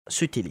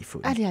ce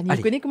téléphone. Allez, Annie,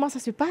 vous connaissez comment ça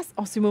se passe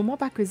en ce moment,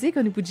 pas causer,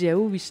 quand nous pouvons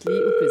ou Wishli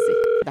ou causer.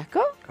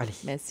 D'accord? Allez.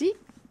 Merci.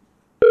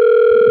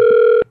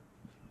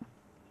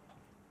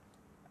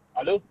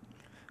 Allô?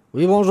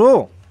 Oui,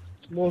 bonjour.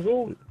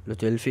 Bonjour.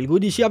 L'hôtel Feel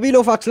Good ici. Appuyez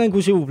le fax là,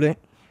 s'il vous plaît.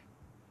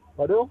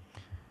 Pardon?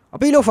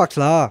 Appuyez le fax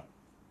là.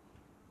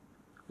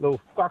 Le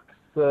fax,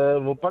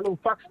 vous parlez au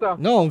fax là?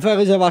 Non, on fait une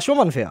réservation, on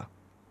va le faire.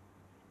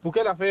 Pour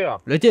quelle affaire?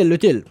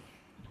 L'hôtel.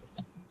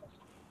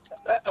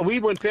 Oui,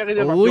 bon, faire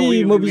réservation.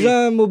 Oui, moi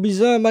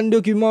besoin un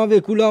document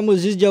avec couleur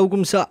Moses Diaw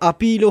comme ça.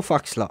 Appuyez le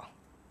fax là.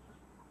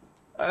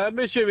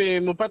 Monsieur,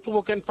 mais je pas trouvé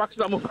aucun fax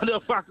là, je pas de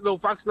fax, le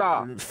fax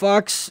là.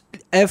 Fax,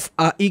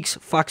 F-A-X,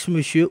 fax,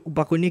 monsieur. Ou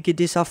pas connaître qui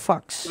était ça,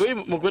 fax? Oui,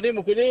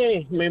 je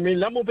connais. Mais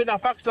là, je pas de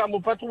fax là,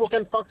 je pas trouvé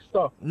aucun fax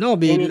là. Non,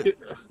 mais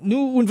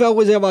nous, on fait une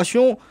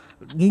réservation.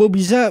 Moi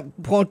besoin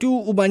prend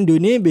tout ou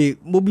donné, mais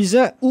moi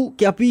besoin ou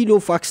qui appuie le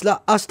fax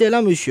là. À ce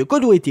là, monsieur.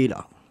 Quand vous était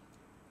là?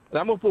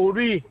 Là, moi pour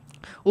lui.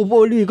 Ou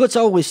pour lui, quand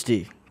ça vous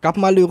rester? Cap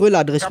malheureux,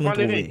 l'adresse nous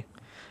trouver.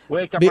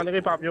 Oui, Cap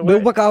malheureux, pas mieux. Mais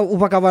ou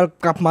pas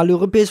cap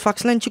malheureux, paye ce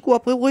fax là, un petit coup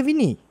après, vous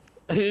revenez.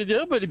 C'est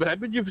un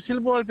peu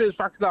difficile pour le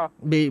fax là.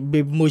 Mais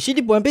moi aussi,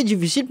 c'est un peu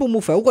difficile pour me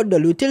faire. Ou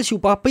dans l'hôtel, si vous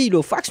pas payer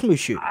le fax,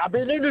 monsieur. Ah,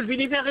 ben là, nous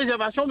finissons faire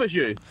réservation,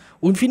 monsieur.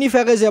 On finit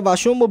faire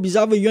réservation, moi,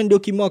 bizarre, il y a un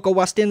document quand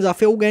Wastens a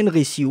fait ou un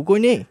récit, vous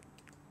connaissez?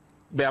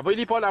 Ben, après,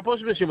 il prend la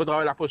poste, monsieur, vous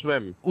travaillez la poste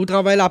même. Vous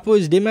travaillez la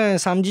pause demain,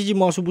 samedi,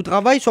 dimanche, vous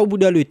travaillez, soit vous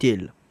dans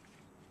l'hôtel?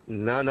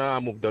 Non, je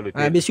dans l'hôtel.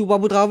 Ah, mais si vous pas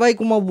vous travaillez,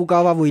 comment vous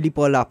pouvez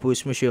pour la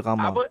pause, monsieur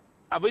Rama?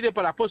 Après, il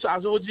pas la poste,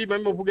 aujourd'hui,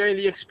 même, vous gagnez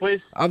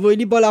l'Express. Après,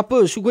 il pas la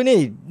pause, vous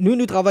connaissez?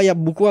 Nous travaillons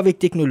beaucoup avec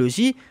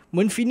technologie.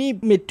 Moi, fini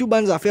mettre tout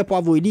bonnes affaires pour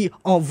avoir dit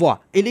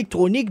envoi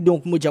électronique.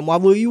 Donc, moi, j'ai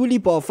envoyé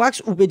par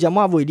fax ou j'ai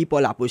envoyé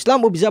par la poste. Là,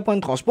 moi, besoin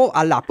prendre transport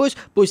à la poste,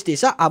 poster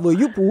ça,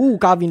 envoyer pour où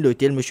ou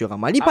l'hôtel, monsieur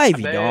Rama. Il n'est pas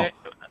évident.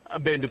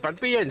 Ben, ne pas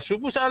payer un sou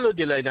pour ça,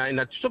 l'hôtel là, il y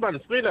a tout ça, de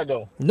frais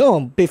là-dedans. Non,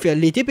 on peut faire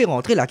l'été, peut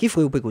rentrer là, qui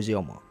ferait ou peut causer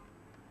en moi?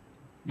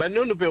 Ben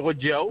non, nous pouvons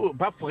redire,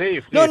 pas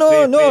frais. Non,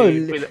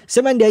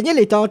 semaine dernière,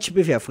 les temps, tu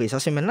peux faire frais. Ça,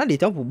 c'est maintenant les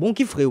temps pour bon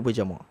qui ferait ou peut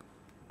dire moi?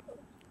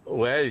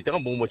 Ouais, les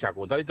temps bon, moi, je suis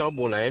content, les temps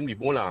bon là, il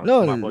bon là.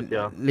 Non,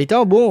 les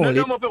temps bon.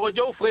 Non, on peut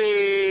redire aux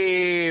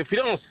frais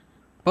finance.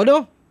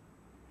 Pardon?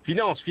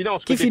 Finance.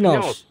 Qui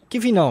finance? Qui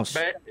finance?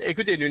 Ben,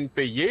 écoutez, nous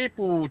payons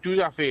pour tout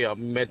à faire.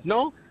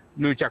 Maintenant,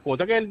 nous sommes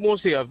contents qu'il y ait un bon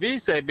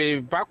service,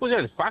 ben, pas à cause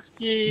d'un fax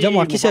qui...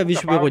 Dis-moi, qui service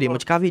je peux redire? Moi,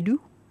 tu avais d'où?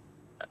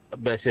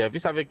 Ben,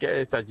 service avec,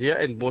 c'est-à-dire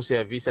un bon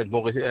service, un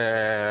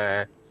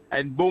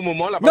bon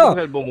moment, là, non,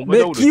 un bon moment.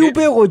 Mais qui vous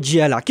peut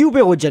redire là? Qui vous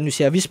peut redire nous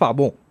service pas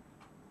bon?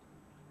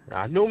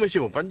 Ah non,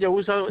 monsieur, on pas dire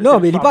où ça. Non,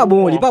 mais il n'est pas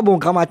bon.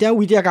 Grand matin,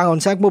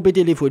 8h45, moi, peux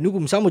téléphone, nous,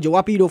 comme ça, moi, je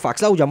vais payer le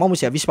fax là, ou mon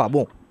service pas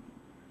bon.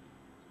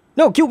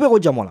 Non, qui vous peut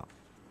redire moi là?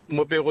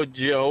 Moi, peux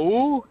redire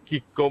où,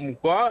 qui, comme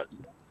quoi,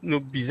 nous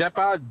ne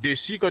pas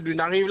dessus quand on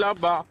arrive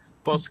là-bas,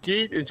 parce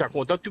qu'ils sont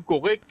contents, tout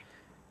correct.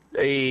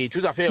 Et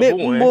tout à fait mais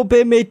bon. Mon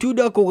père met tout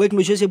d'accord correct,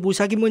 monsieur, c'est pour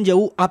ça qu'il m'a dit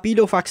où appuie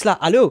le fax là.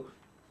 Allô?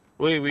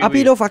 Oui.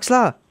 Appuie le fax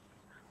là.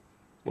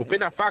 Mon père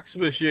n'a fax,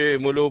 monsieur,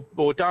 mon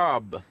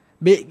portable.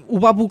 Mais ou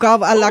pas pour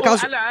à la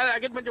case.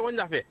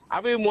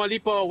 Avec-moi lui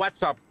pour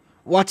WhatsApp.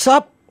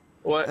 WhatsApp?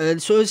 Ouais.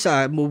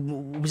 Ça,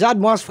 vous avez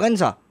moi, friend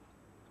ça.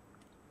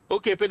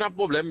 Ok, pas de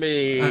problème,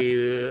 mais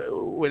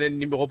où est le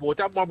numéro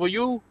portable, moi, pour vous?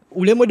 Vous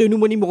voulez me donner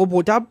mon numéro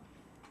portable?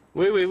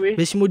 Oui.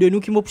 Mais si moi de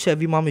nous qui m'a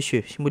servi, moi,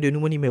 monsieur. Si moi de nous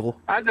mon numéro.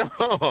 Ah non,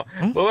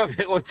 on va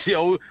faire autre.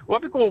 On va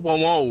pas comprendre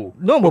moi.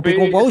 Non, on peut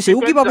comprendre. C'est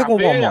vous qui va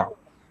comprendre moi.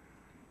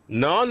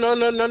 Non,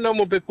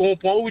 on peut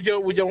comprendre. Ou il y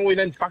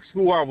a une fax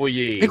pour vous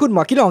envoyer.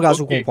 Écoute-moi, qui langage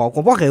vous comprend? On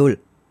comprend créole.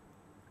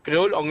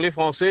 Créole, anglais,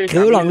 français.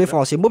 Créole, anglais,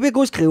 français. Moi, je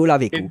cause créole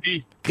avec vous.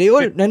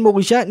 Créole, nous,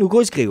 Mauritius, nous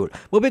cause créole.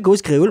 Moi, je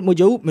cause créole. Moi,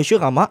 je dis, monsieur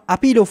Rama,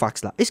 appuie le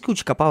fax là. Est-ce que tu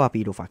es capable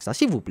d'appuyer le fax là,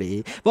 s'il vous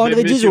plaît?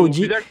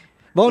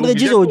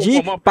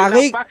 Vendredi,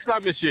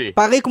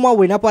 pareil comment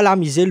on n'a pas la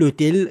misère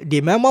l'hôtel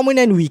demain, moi on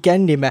a un week-end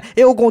demain.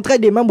 Et au contraire,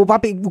 demain, vous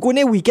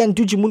connaissez week-end,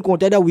 tout le monde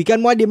compte d'un week-end.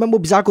 Moi, demain, je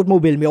bizarre contre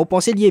mobile. Mais vous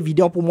pensez qu'il est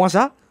évident pour moi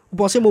ça? Vous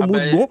pensez mon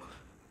mood bon?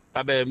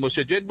 Ah ben,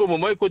 monsieur, tu as un bon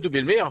moment, écoute, tu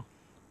meilleur.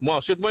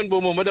 Moi, souhaite-moi un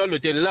bon moment dans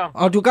l'hôtel là.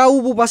 En tout cas,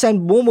 vous passez un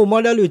bon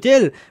moment dans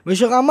l'hôtel,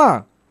 monsieur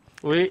Rama.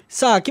 Oui.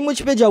 Ça, qui m'a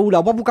dit déjà où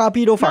là? Pas pour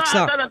appuyer le fax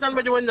là. Attends,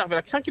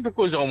 qui qui peut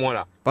causer en moi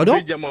là? Pardon?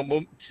 Qui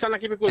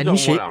peut causer en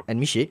moi là?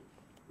 Miché.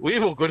 Oui,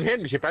 vous connaissez,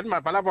 mais je n'ai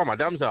pas la voir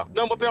madame ça.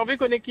 Non, mon père veut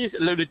connaître qui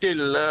l'hôtel,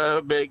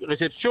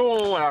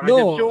 réception, la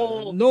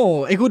réception.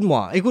 Non,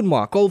 écoute-moi.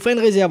 Quand vous faites une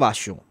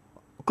réservation,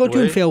 quand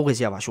tu fais une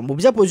réservation, vous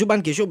besoin poser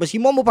une question parce que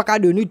moi, je ne peux pas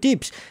donner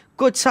tips.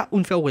 Quand ça,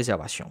 on fait une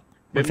réservation.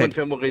 Mais on fait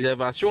une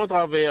réservation à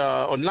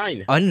travers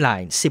online.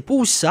 Online. C'est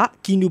pour ça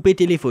qu'il nous peut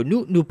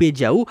téléphoner, nous peut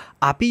dire où,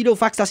 après le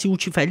fax, là, si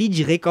tu fais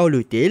direct à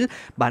l'hôtel,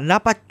 ben là,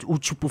 pas où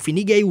tu peux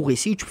finir gagner ou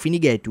récit, ou tu finis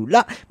gagner tout.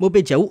 Là, moi,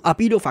 peut dire où,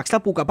 après le fax, là,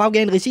 pour capable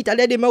gagner un récit,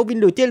 allez demain, au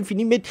l'hôtel,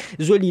 finir mettre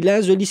joli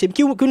lin, joli sem.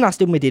 Qui n'a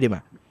pas mettre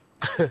demain?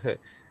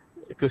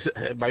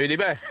 Bah, il est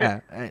bien.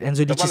 Un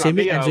joli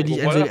tisemi,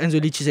 un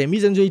joli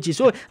tisemi, un joli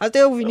tissu.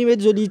 Après, vous finissez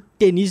mettre joli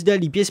tennis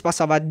dans les pieds, c'est pas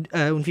ça va,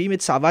 on finit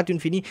mettre savate, on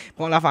finit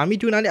prendre la famille,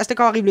 tout. Après,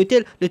 quand arrive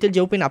l'hôtel dit,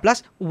 vous prenez la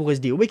place, ou vous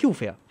restez, ou qui vous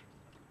fait?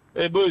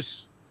 Eh,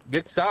 boss,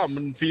 Get ça,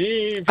 on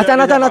finit.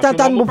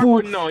 Attends,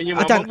 beaucoup. Non,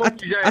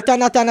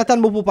 Attends,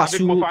 beaucoup pas avec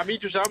sous. ma famille,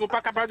 tout ça, je pas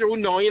capable de dire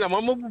non, il a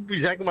maman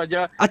bizarre qui m'a dit.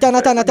 Attends.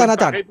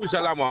 Pour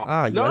ça là, moi.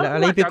 Ah, là,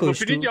 il peut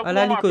cocher. Ah,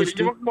 là, il coche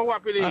tout.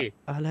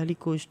 Ah, là, il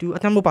coche tout.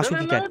 Attends, moi pas sous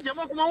qui Non,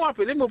 dis-moi comment on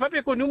appelle, moi pas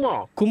connu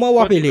moi. Comment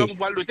on appelle?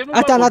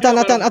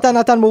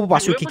 Attends, moi pas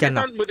sous qui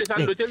canne.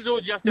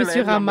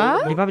 Monsieur Rama?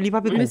 Il va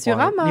pas Monsieur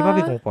Rama. Il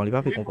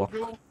va pas comprendre.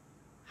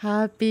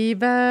 Happy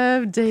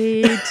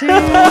birthday to you.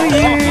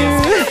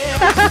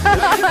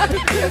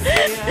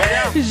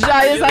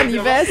 Joyeux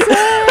anniversaire.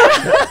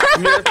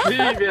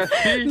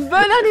 Merci.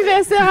 Bon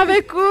anniversaire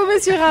avec vous,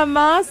 Monsieur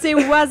Rama. C'est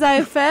Wazaa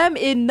FM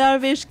et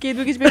Narvesh qui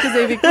je peux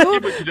causer avec vous.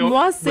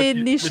 Moi, c'est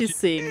Nishi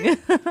Singh.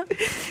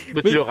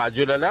 Monsieur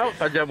Radio là,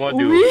 on va dire moi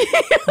deux. Oui.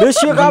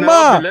 Monsieur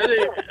Rama,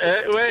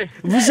 ouais.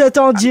 vous êtes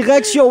en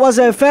direct sur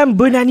Wazaa FM.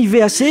 Bon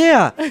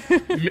anniversaire.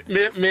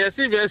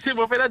 Merci.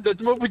 Moi, fait là,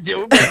 d'autres mots pour dire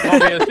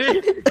merci.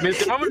 Mais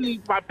c'est vraiment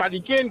pas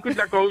paniquer, une coup de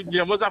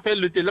la moi, ça fait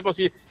le télé parce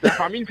que la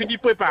famille finit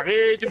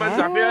préparer, tu vas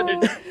savoir,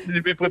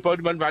 tu peux préparer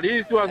une bonne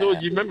valise, tu vas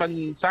dire même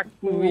un sac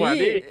pour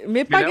aller.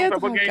 Mais pas qu'un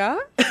cas.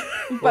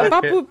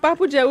 Pas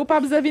pour dire ou pas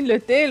besoin de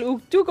l'hôtel ou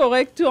tout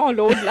correct, tout en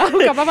l'autre là. Ou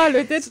capable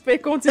l'hôtel, tu peux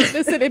continuer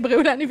de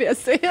célébrer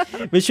l'anniversaire.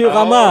 Monsieur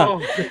Rama,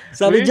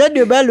 ça veut dire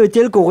demain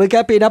l'hôtel qu'on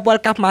récapé pour le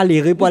cap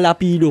maléré pour la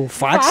pile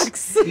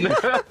fax.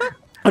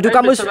 En tout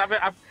cas, monsieur.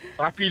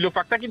 La pile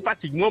fax, ça qui me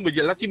fatigue, moi, me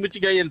dire là, si je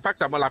gagne une fax,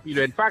 ça va la pile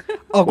une fax.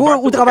 En gros,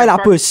 où travaille la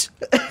poste?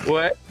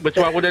 Ouais, mais tu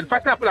vas rouler une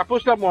fax là pour la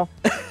poste là, moi.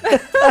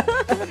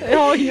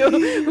 Oh yo,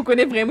 vous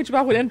connaissez vraiment, tu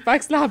vas rouler une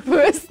fax la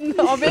poste.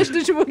 Non, mais je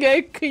te dis, vous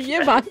allez crier,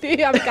 battre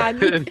avec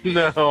Annie.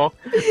 Non.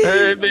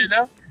 Mais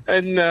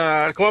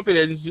là, comment on peut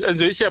dire, un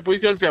de ces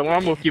positions de faire,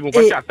 moi, qui m'ont pas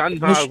attendre,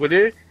 ça, vous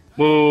connaissez,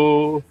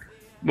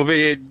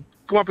 mauvais.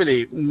 Comment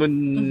appeler? Nous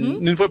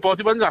ne faisons pas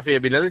de bonnes affaires,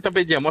 mais là, ça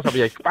peut dire, moi, ça veut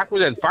dire pas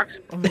cause d'un fax.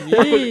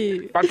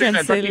 Oui. Pas cause d'un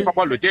fax, il ne faut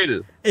pas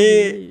l'hôtel.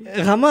 Et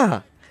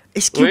Rama,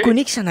 est-ce que vous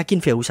connaissez que ça n'a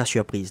qu'une fait où sa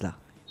surprise là?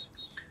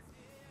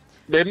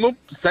 Mais moi,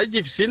 ça est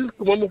difficile.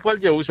 Comment on peut le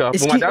dire où ça?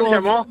 Bon,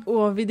 madame,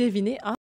 Ou on veut deviner, hein?